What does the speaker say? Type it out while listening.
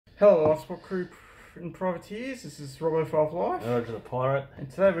Hello, Sport Crew and Privateers. This is Robbo for Life. Hello to the pirate. And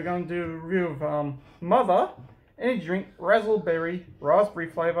today we're going to do a review of Mother Energy Drink Razzle Berry Raspberry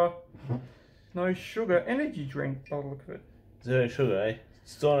flavour. No sugar energy drink by the look of it. Zero sugar, eh?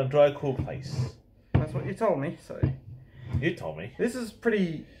 It's on a dry cool place. That's what you told me. So you told me. This is a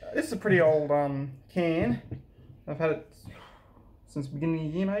pretty old can. I've had it since the beginning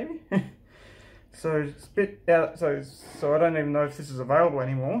of the year maybe. So it's a bit out. So I don't even know if this is available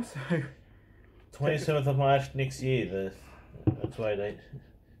anymore. So 27th of March next year. That's why date.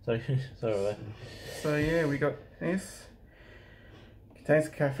 So yeah, we got this. Contains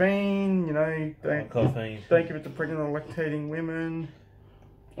caffeine. You know, don't give it to pregnant or lactating women,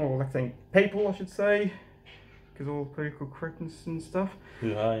 or lactating people, I should say, because all political correctness and stuff.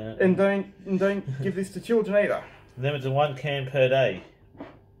 Yeah. And don't give this to children either. Then it's a 1 can per day.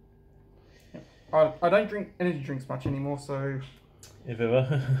 I don't drink energy drinks much anymore, so... If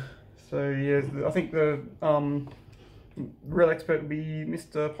ever. So, yeah, I think the real expert would be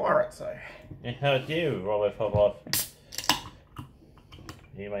Mr. Pirate, so... Yeah, how about you, Robbo for Life?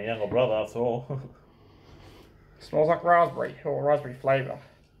 You're my younger brother, after all. Smells like raspberry, or raspberry flavour.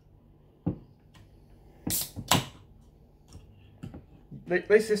 At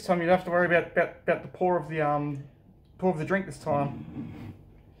least this time you don't have to worry about the pour of the drink this time.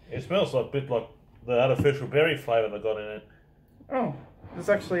 It smells like a bit like the artificial berry flavour they got in it. Oh, there's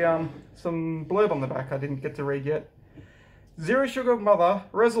actually some blurb on the back I didn't get to read yet. Zero sugar Mother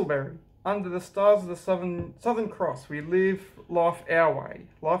Razzle Berry. Under the stars of the Southern Cross, we live life our way.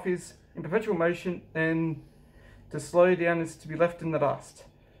 Life is in perpetual motion, and to slow down is to be left in the dust.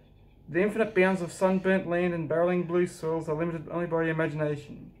 The infinite bounds of sunburnt land and barreling blue soils are limited only by your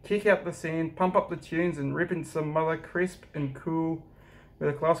imagination. Kick out the sand, pump up the tunes, and rip in some Mother crisp and cool with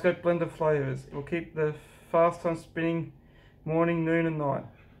a Glasgow blend of flavours. It will keep the fast time spinning morning, noon and night.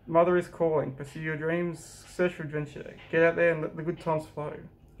 Mother is calling. Pursue your dreams. Search for adventure. Get out there and let the good times flow.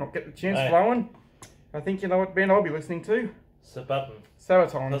 Not get the tunes flowing. I think you know what band I'll be listening to. Sabaton.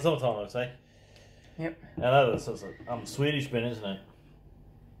 Sabaton. That's Sabaton, I'd say. Yep. I know that's a Swedish band, isn't it?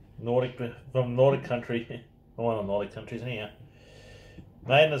 From Nordic country. One of the Nordic countries, anyhow.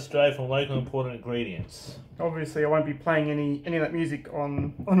 Made in Australia from local imported ingredients. Obviously, I won't be playing any of that music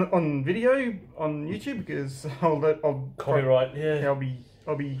on video on YouTube because I'll copyright. Yeah,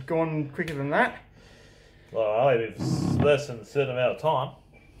 I'll be gone quicker than that. Well, only less than a certain amount of time.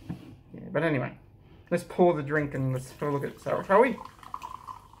 Yeah, but anyway, let's pour the drink and let's have a look at it, shall we?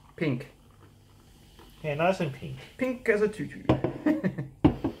 Pink. Yeah, nice and pink. Pink as a tutu.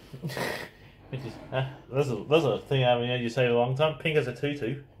 Which is, that's a thing I haven't heard you say in a long time. Pink as a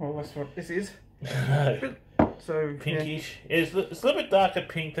tutu. Well, that's what this is. So pinkish. Yeah. It's a little bit darker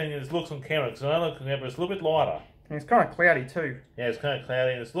pink than it looks on camera. Because I look on camera, it's a little bit lighter. And it's kind of cloudy too. Yeah, it's kind of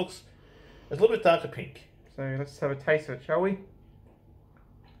cloudy, and it's a little bit darker pink. So let's have a taste of it, shall we?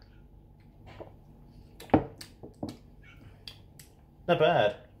 Not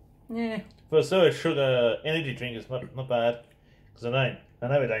bad. Yeah. For a zero sugar energy drink, it's not bad. Because I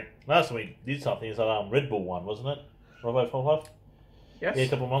know we don't. Last time we did something, it's that Red Bull one, wasn't it? Robbo for Life? Yes. Yeah, a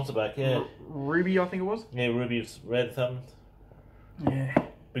couple of months back, yeah. Ruby, I think it was. Yeah, Ruby's red something. Yeah.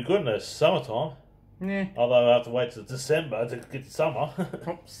 Be good in the summertime. Yeah. Although I have to wait till December to get to summer.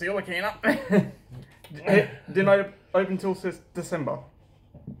 Oh, seal the can up. Didn't open till December.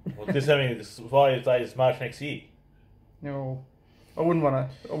 Well, this having Friday is March next year. No, I wouldn't want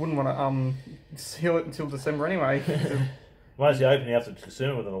to seal it until December anyway. Once you open, you have to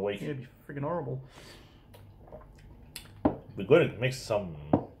consume it within a week. Yeah, it'd be freaking horrible. Be good to mix some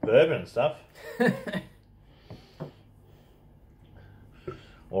bourbon and stuff.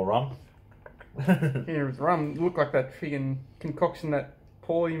 Or rum. Yeah, it was rum. It looked like that friggin' concoction that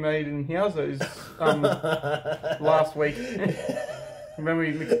Paulie made in Houses last week. Remember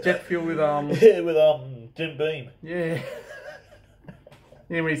we mixed jet fuel with Yeah, with Jim Beam. Yeah.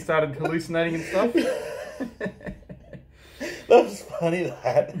 Yeah, when he started hallucinating and stuff. That was funny,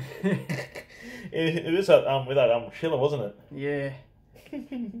 that. It was with that Schiller, wasn't it? Yeah.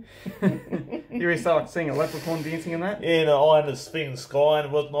 You really started seeing a leprechaun dancing in that? Yeah, the eye and the spinning sky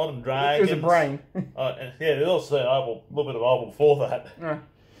and whatnot and dragons. It was a brain. And yeah, there's also a little bit of oval before that.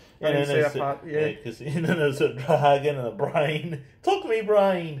 I didn't see that part, yeah. Because then there's a dragon and a brain. Talk to me,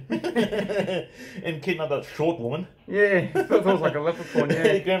 brain! And kidnap that short woman. Yeah, I thought it was like a leprechaun,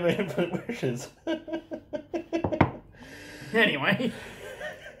 yeah. Grandma Infinite Wishes. Anyway.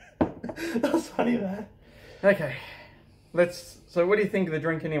 That was funny, that. Okay. So what do you think of the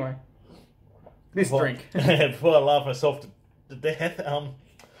drink anyway? This drink. Before I laugh myself to death,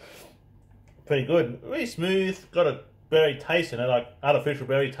 pretty good. Really smooth, got a berry taste in it, like artificial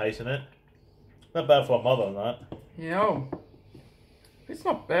berry taste in it. Not bad for a mother and that. Yeah, it's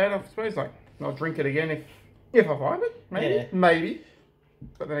not bad. I suppose like I'll drink it again if I find it. Maybe.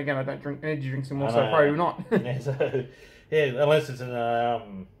 But then again, I don't drink energy drinks anymore, so probably not. Yeah, so, yeah, unless it's in a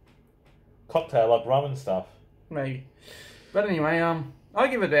cocktail like rum and stuff. Maybe. But anyway, I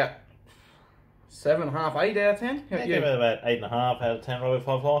give it about 7.5, 8 out of 10. Yeah, give it about 8.5 out of 10. Robbo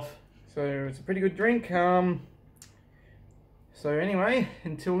 5 Life. So it's a pretty good drink. So anyway,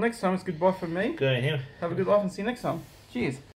 until next time, it's goodbye from me. Good on him. Have a good life and see you next time. Cheers.